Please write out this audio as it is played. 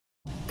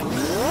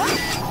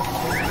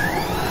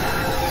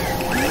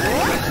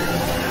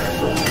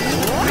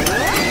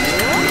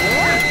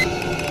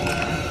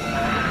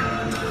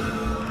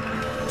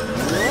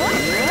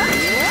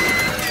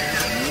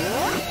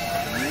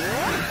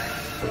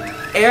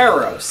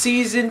Arrow,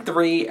 Season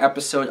 3,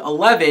 Episode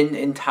 11,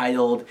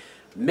 entitled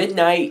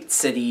Midnight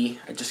City.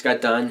 I just got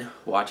done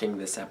watching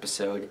this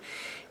episode,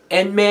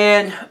 and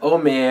man, oh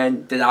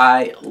man, did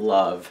I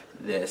love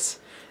this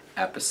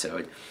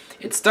episode.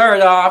 It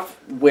started off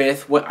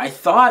with what I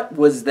thought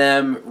was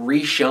them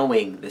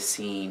re-showing the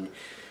scene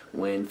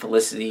when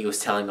Felicity was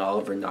telling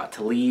Oliver not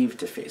to leave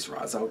to face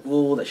Ra's al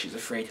Ghul, that she's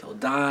afraid he'll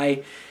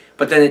die.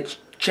 But then it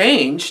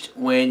changed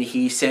when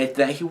he said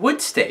that he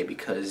would stay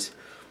because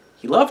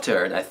he loved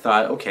her. And I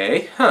thought,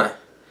 okay,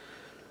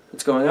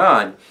 what's going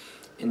on?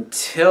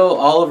 Until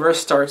Oliver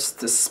starts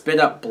to spit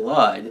up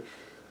blood,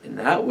 and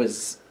that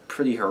was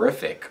pretty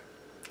horrific.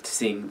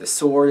 Seeing the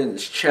sword in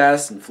his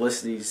chest and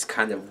Felicity's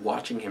kind of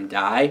watching him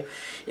die.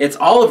 It's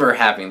Oliver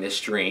having this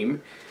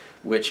dream,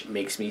 which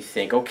makes me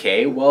think,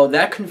 okay, well,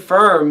 that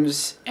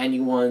confirms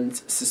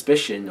anyone's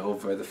suspicion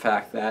over the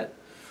fact that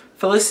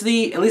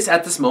Felicity, at least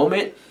at this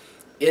moment,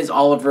 is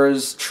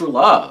Oliver's true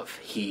love.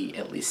 He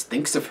at least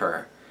thinks of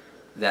her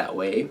that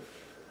way.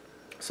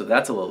 So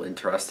that's a little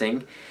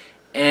interesting.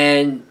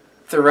 And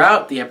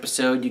throughout the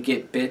episode, you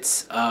get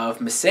bits of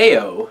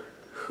Maceo,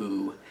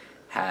 who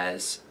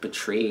has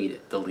betrayed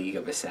the League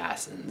of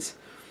Assassins,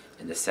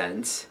 in a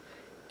sense.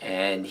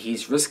 And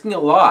he's risking a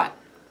lot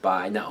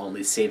by not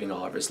only saving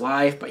Oliver's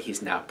life, but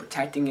he's now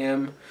protecting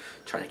him,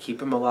 trying to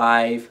keep him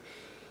alive.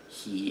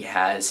 He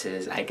has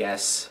his, I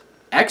guess,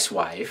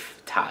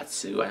 ex-wife,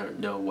 Tatsu. I don't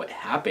know what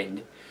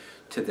happened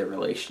to their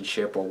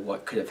relationship or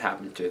what could have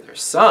happened to their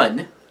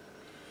son.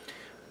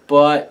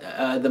 But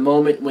the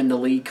moment when the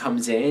League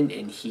comes in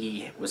and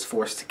he was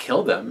forced to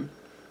kill them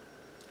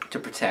to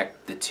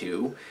protect the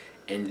two,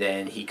 and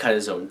then he cut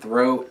his own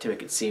throat to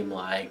make it seem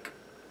like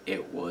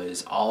it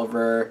was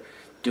Oliver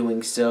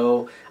doing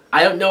so.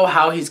 I don't know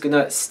how he's going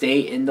to stay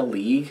in the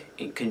League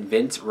and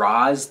convince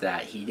Ra's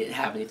that he didn't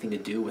have anything to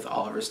do with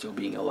Oliver still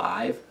being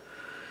alive.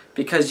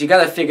 Because you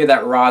got to figure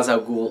that Ra's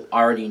al Ghul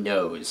already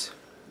knows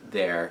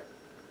their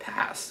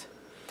past.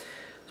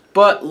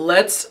 But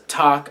let's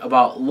talk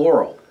about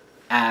Laurel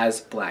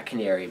as Black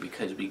Canary,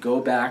 because we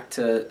go back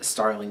to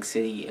Starling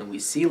City and we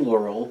see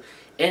Laurel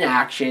in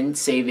action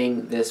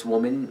saving this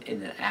woman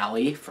in an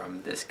alley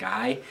from this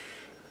guy.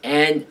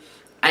 And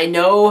I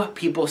know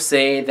people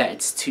say that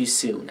it's too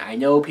soon. I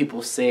know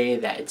people say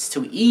that it's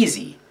too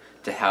easy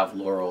to have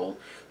Laurel,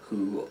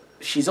 who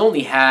she's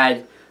only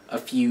had a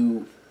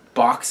few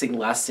boxing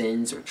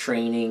lessons or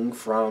training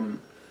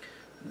from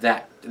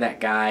that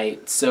guy.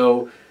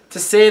 So to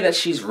say that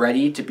she's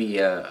ready to be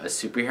a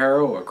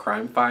superhero or a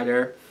crime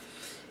fighter,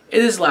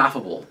 it is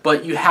laughable.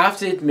 But you have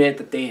to admit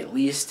that they at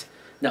least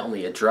not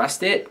only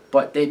addressed it,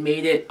 but they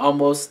made it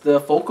almost the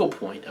focal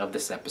point of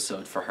this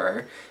episode for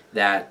her,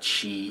 that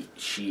she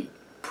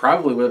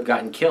probably would have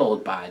gotten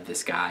killed by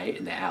this guy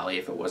in the alley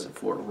if it wasn't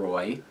for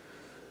Roy,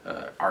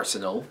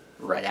 Arsenal,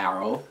 Red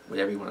Arrow,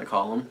 whatever you want to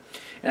call him.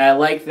 And I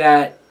like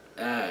that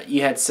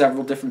you had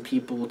several different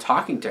people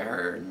talking to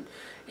her and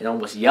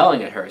almost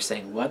yelling at her,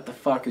 saying, "What the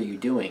fuck are you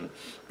doing?"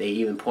 They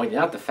even pointed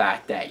out the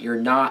fact that you're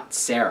not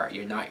Sarah,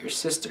 you're not your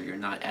sister, you're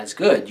not as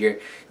good.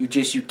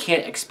 You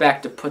can't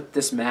expect to put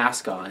this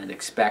mask on and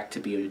expect to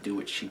be able to do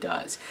what she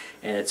does.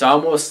 And it's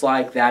almost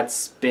like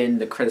that's been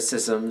the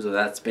criticisms, or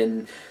that's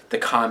been the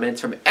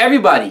comments from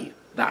everybody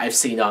that I've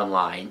seen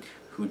online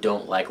who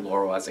don't like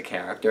Laurel as a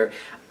character.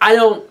 I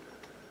don't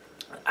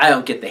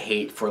get the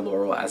hate for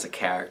Laurel as a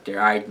character.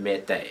 I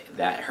admit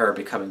that her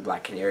becoming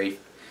Black Canary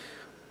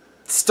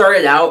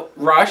started out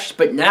rushed,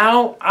 but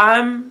now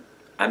I'm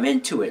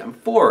into it. I'm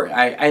for it.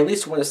 I at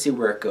least want to see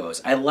where it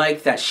goes. I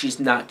like that she's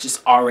not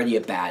just already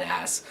a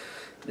badass,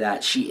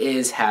 that she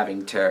is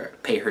having to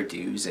pay her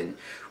dues and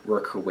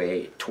work her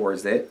way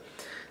towards it.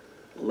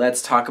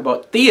 Let's talk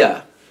about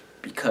Thea,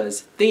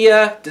 because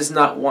Thea does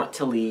not want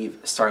to leave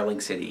Starling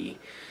City,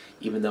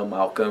 even though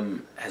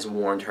Malcolm has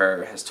warned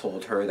her, has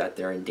told her that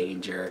they're in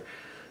danger.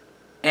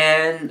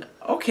 And,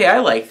 okay, I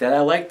like that.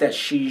 I like that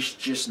she's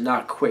just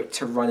not quick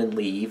to run and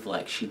leave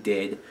like she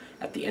did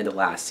at the end of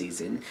last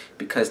season.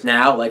 Because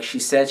now, like she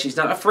said, she's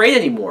not afraid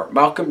anymore.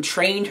 Malcolm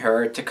trained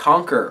her to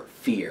conquer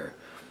fear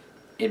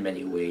in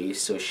many ways,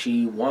 so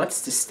she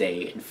wants to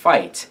stay and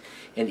fight.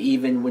 And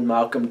even when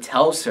Malcolm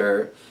tells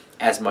her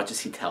as much as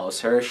he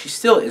tells her, she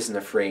still isn't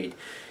afraid.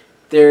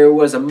 There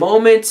was a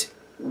moment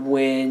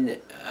when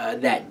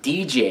that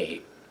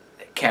DJ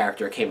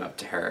character came up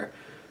to her,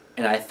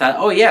 and I thought,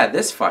 oh yeah,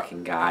 this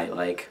fucking guy,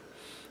 like,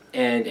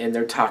 and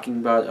they're talking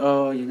about,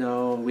 oh, you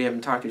know, we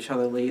haven't talked to each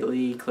other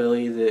lately,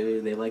 clearly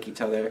they like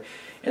each other,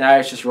 and I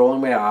was just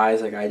rolling my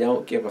eyes, like, I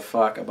don't give a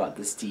fuck about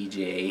this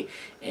DJ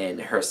and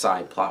her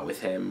side plot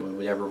with him, or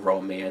whatever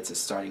romance is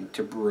starting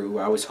to brew.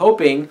 I was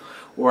hoping,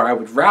 or I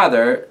would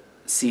rather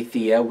see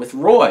Thea with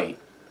Roy,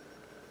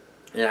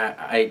 and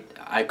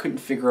I couldn't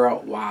figure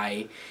out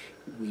why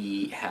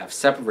we have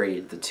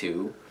separated the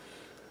two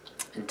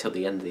until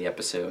the end of the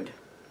episode,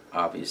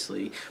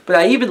 obviously. But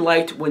I even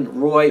liked when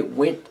Roy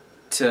went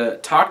to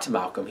talk to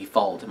Malcolm. He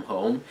followed him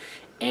home,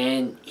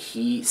 and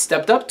he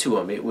stepped up to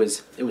him. It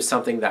was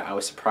something that I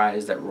was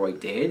surprised that Roy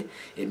did.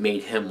 It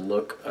made him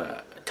look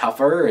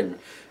tougher and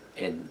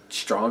and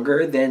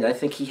stronger than I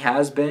think he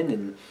has been.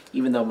 And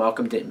even though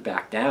Malcolm didn't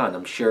back down,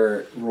 I'm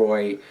sure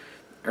Roy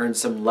earned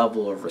some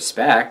level of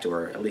respect,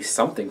 or at least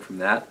something from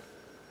that.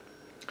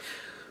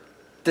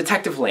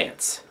 Detective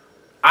Lance.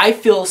 I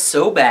feel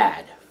so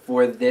bad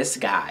for this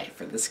guy,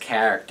 for this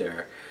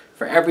character,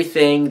 for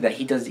everything that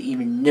he doesn't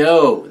even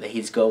know that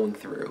he's going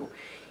through.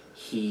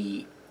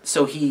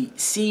 So he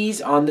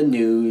sees on the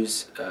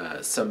news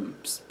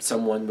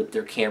someone with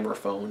their camera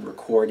phone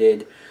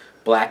recorded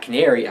Black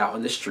Canary out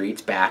on the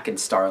streets back in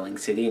Starling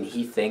City, and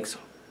he thinks,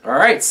 all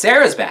right,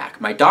 Sarah's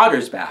back, my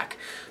daughter's back,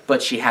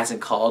 but she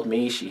hasn't called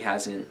me, she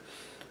hasn't,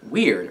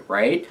 weird,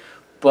 right?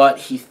 But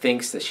he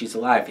thinks that she's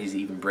alive. He's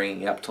even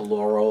bringing it up to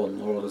Laurel,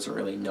 and Laurel doesn't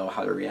really know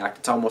how to react.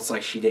 It's almost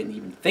like she didn't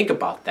even think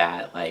about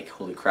that, like,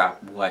 holy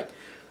crap, what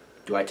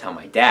do I tell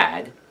my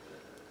dad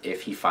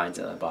if he finds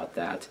out about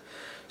that?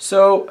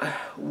 So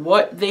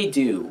what they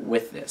do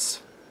with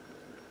this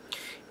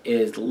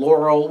is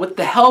Laurel, with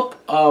the help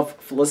of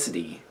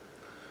Felicity,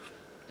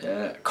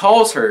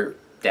 calls her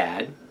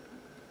dad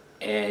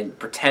and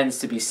pretends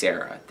to be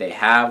Sarah. They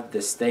have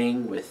this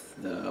thing with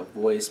the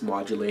voice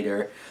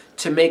modulator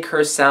to make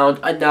her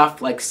sound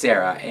enough like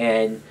Sarah,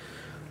 and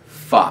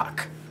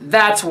fuck.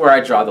 That's where I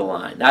draw the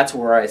line. That's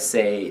where I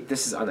say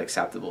this is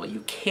unacceptable.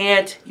 You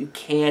can't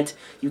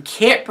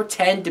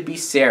pretend to be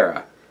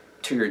Sarah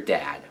to your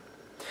dad.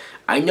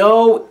 I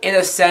know, in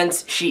a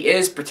sense, she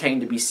is pretending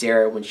to be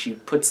Sarah when she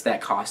puts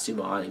that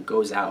costume on and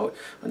goes out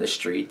on the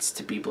streets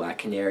to be Black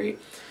Canary.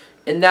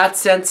 In that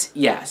sense,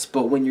 yes.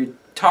 But when you're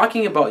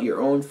talking about your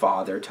own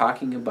father,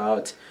 talking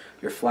about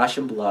your flesh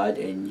and blood,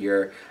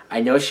 and I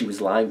know she was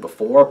lying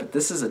before, but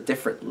this is a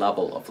different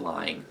level of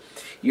lying.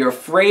 You're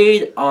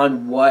afraid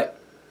on what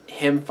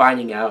him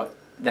finding out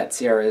that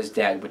Sarah is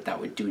dead, what that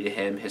would do to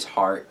him, his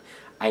heart.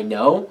 I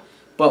know.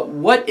 But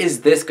what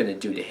is this going to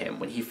do to him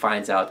when he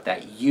finds out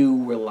that you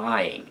were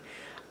lying?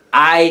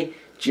 I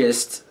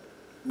could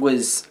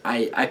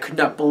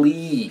not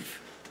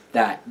believe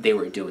that they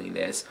were doing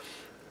this.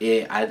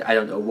 I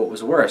don't know what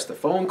was worse, the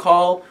phone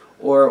call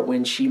or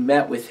when she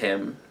met with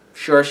him.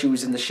 Sure, she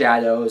was in the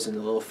shadows and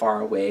a little far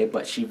away,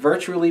 but she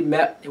virtually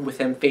met with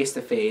him face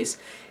to face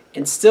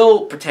and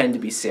still pretend to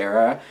be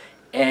Sarah.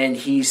 And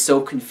he's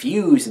so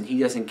confused and he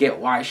doesn't get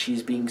why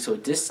she's being so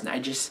distant.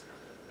 I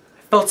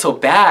felt so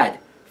bad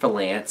for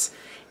Lance,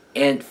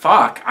 and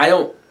fuck,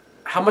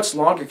 how much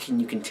longer can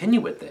you continue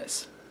with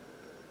this?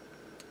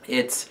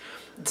 It's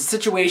a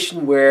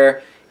situation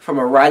where, from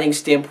a writing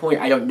standpoint,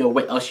 I don't know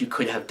what else you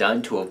could have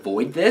done to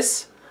avoid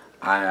this.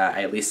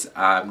 At least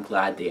I'm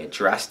glad they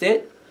addressed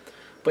it,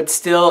 but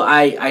still,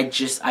 I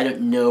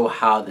don't know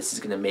how this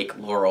is going to make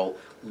Laurel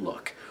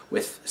look.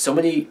 With so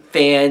many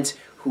fans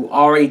who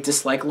already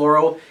dislike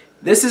Laurel,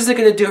 this isn't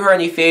going to do her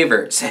any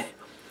favors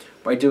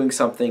by doing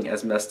something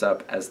as messed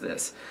up as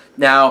this.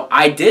 Now,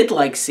 I did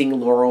like seeing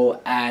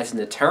Laurel as an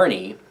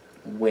attorney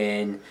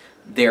when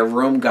their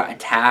room got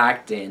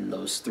attacked and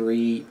those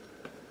 3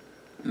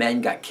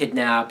 men got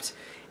kidnapped,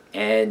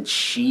 and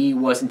she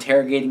was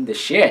interrogating the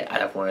shit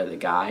out of one of the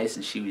guys,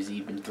 and she was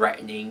even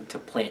threatening to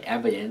plant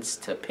evidence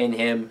to pin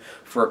him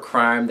for a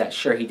crime that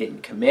sure he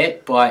didn't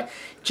commit, but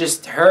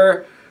just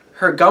her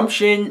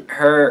gumption,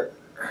 her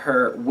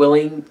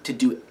willing to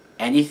do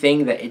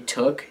anything that it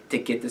took to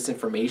get this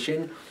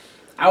information,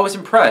 I was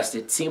impressed.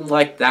 It seemed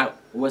like that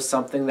was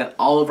something that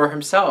Oliver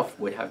himself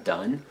would have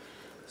done.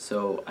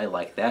 So I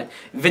like that.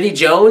 Vinnie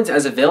Jones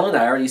as a villain,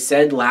 I already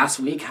said last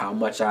week how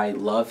much I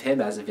love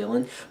him as a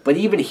villain. But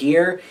even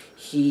here,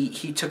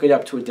 he took it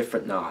up to a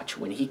different notch.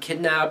 When he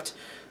kidnapped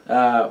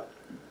the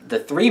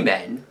 3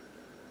 men,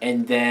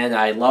 and then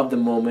I love the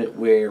moment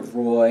where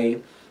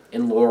Roy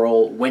and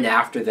Laurel went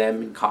after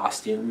them in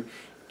costume,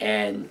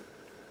 and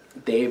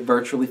they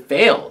virtually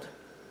failed.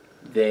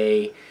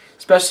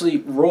 Especially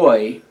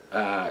Roy,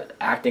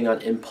 acting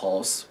on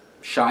impulse,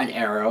 shot an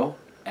arrow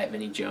at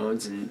Vinnie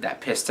Jones, and that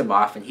pissed him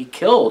off, and he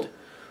killed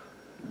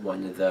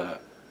one of the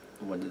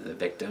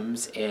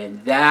victims,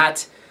 and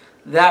that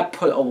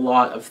put a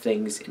lot of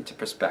things into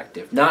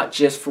perspective. Not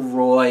just for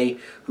Roy,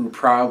 who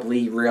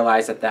probably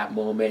realized at that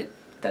moment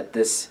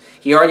that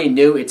he already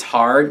knew it's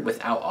hard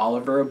without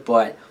Oliver,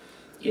 but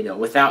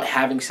without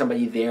having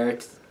somebody there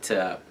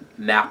to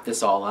map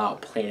this all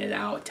out, plan it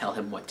out, tell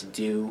him what to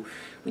do.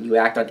 When you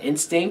act on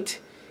instinct,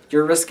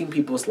 you're risking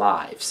people's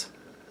lives.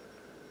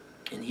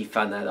 And he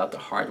found that out the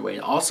hard way.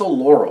 And also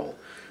Laurel,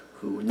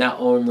 who not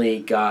only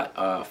got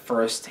a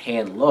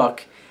first-hand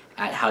look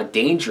at how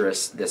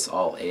dangerous this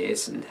all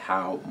is and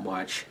how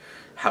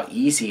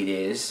easy it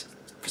is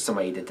for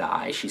somebody to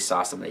die. She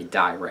saw somebody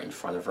die right in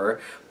front of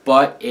her.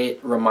 But it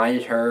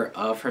reminded her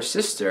of her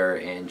sister,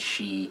 and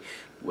she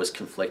was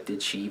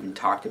conflicted. She even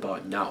talked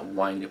about not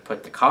wanting to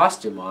put the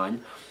costume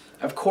on.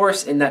 Of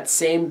course, in that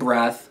same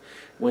breath,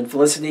 when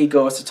Felicity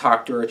goes to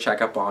talk to her, check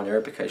up on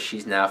her, because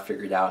she's now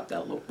figured out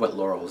what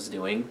Laurel is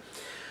doing.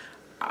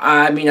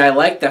 I mean, I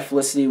like that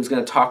Felicity was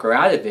going to talk her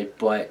out of it,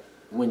 but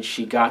when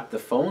she got the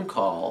phone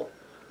call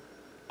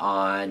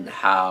on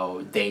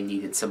how they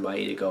needed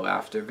somebody to go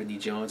after Vinnie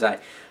Jones,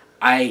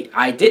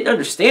 I didn't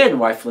understand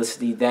why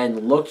Felicity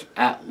then looked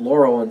at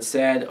Laurel and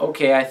said,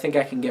 okay, I think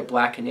I can get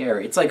Black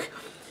Canary. It's like,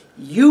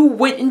 you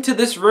went into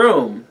this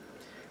room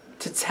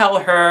to tell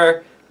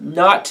her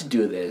not to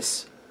do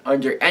this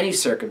under any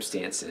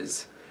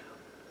circumstances.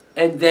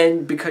 And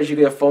then because you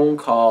get a phone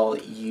call,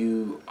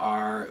 you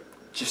are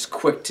just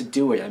quick to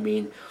do it. I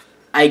mean,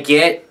 I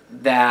get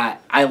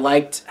that. I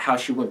liked how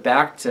she went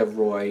back to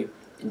Roy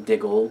and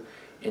Diggle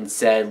and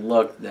said,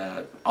 look,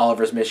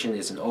 Oliver's mission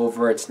isn't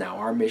over. It's now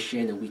our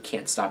mission, and we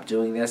can't stop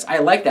doing this. I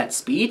like that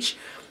speech.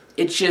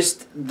 It's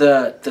just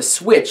the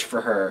switch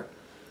for her,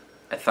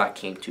 I thought,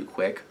 came too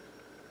quick.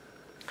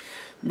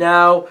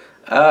 Now,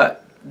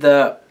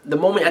 the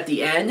moment at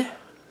the end,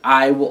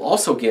 I will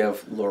also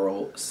give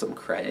Laurel some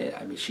credit.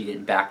 I mean, she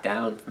didn't back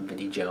down from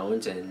Vinnie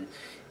Jones,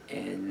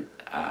 and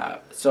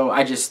so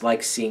I just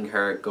like seeing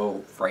her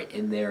go right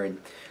in there and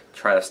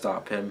try to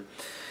stop him.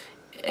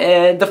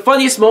 And the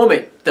funniest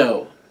moment,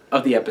 though,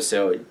 of the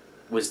episode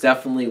was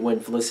definitely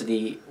when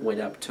Felicity went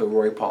up to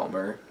Roy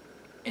Palmer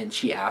and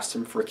she asked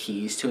him for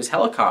keys to his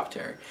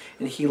helicopter.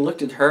 And he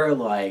looked at her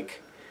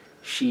like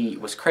she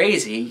was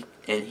crazy,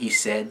 and he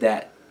said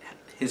that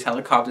his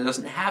helicopter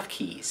doesn't have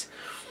keys.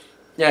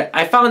 Yeah,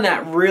 I found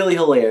that really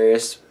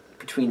hilarious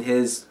between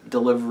his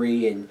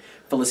delivery and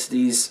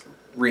Felicity's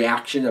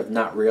reaction of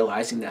not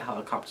realizing that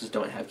helicopters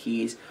don't have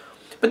keys.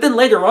 But then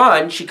later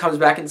on, she comes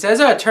back and says,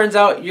 oh, it turns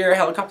out your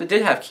helicopter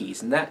did have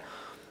keys. And that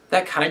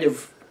kind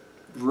of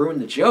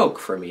ruined the joke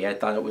for me. I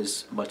thought it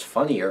was much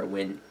funnier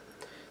when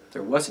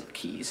there wasn't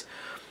keys.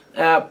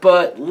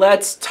 But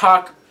let's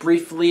talk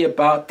briefly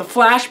about the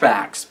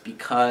flashbacks,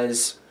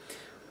 because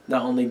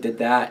not only did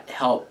that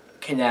help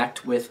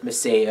connect with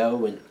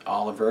Maceo and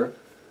Oliver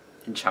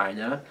in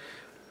China,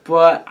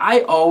 but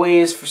I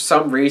always, for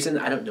some reason,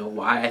 I don't know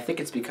why, I think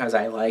it's because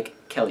I like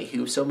Kelly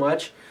Hu so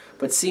much,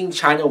 but seeing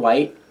China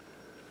White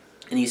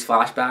in these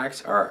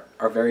flashbacks are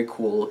very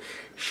cool.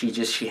 She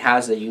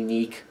has a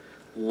unique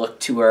look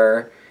to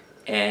her,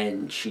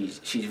 and she's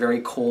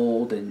very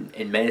cold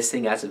and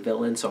menacing as a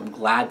villain, so I'm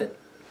glad that,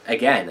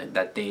 again,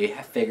 that they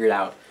have figured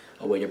out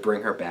a way to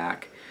bring her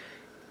back.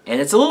 And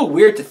it's a little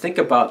weird to think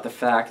about the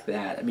fact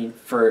that, I mean,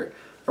 for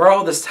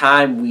all this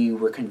time we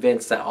were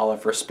convinced that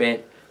Oliver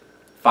spent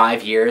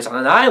 5 years on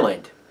an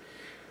island,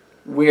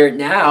 where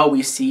now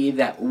we see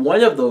that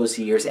one of those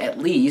years at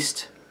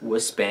least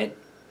was spent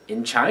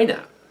in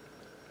China.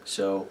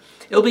 So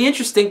it'll be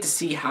interesting to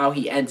see how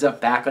he ends up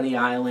back on the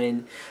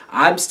island.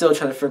 I'm still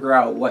trying to figure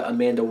out what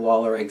Amanda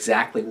Waller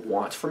exactly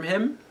wants from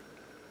him,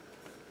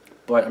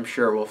 but I'm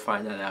sure we'll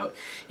find that out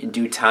in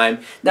due time.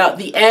 Now,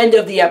 the end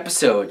of the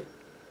episode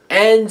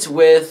ends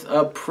with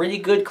a pretty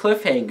good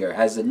cliffhanger.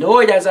 As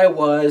annoyed as I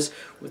was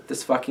with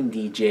this fucking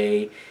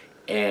DJ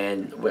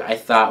and what I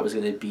thought was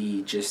going to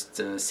be just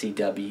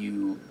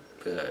CW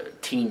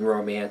teen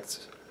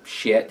romance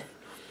shit,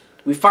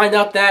 we find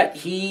out that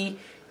he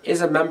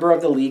is a member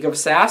of the League of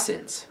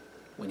Assassins.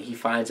 When he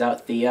finds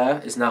out Thea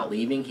is not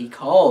leaving, he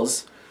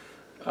calls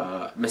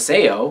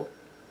Maceo,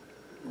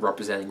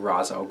 representing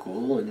Ra's al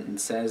Ghul, and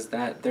says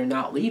that they're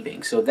not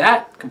leaving. So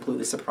that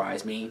completely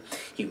surprised me.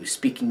 He was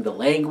speaking the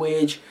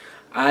language.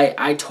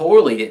 I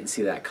totally didn't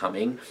see that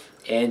coming.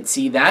 And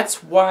see,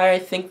 that's why I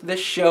think this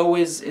show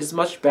is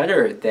much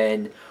better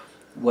than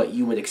what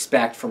you would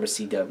expect from a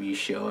CW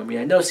show. I mean,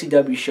 I know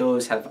CW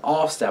shows have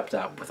all stepped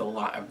up with a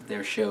lot of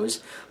their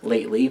shows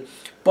lately,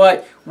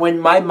 but when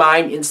my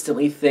mind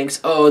instantly thinks,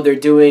 oh, they're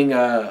doing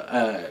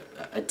a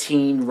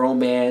teen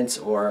romance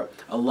or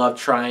a love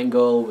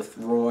triangle with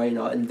Roy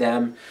and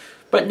them,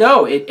 but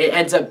no, it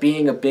ends up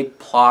being a big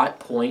plot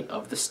point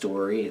of the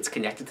story. It's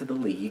connected to the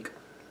League.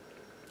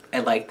 I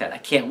like that. I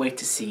can't wait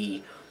to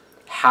see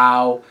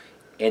how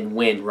and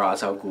when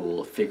Ra's al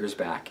Ghul figures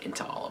back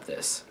into all of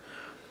this.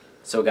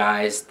 So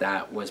guys,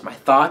 that was my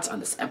thoughts on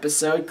this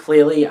episode.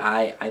 Clearly,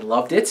 I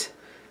loved it.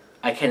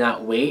 I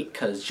cannot wait,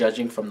 because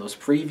judging from those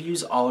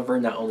previews, Oliver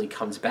not only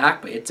comes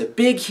back, but it's a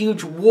big,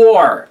 huge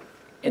war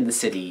in the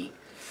city.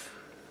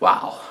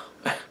 Wow.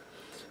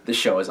 This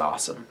show is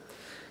awesome.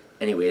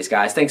 Anyways,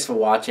 guys, thanks for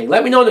watching.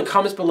 Let me know in the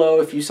comments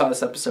below if you saw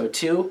this episode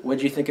too. What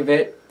did you think of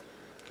it?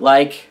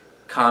 Like,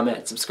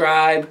 comment,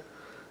 subscribe.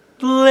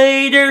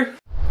 Later.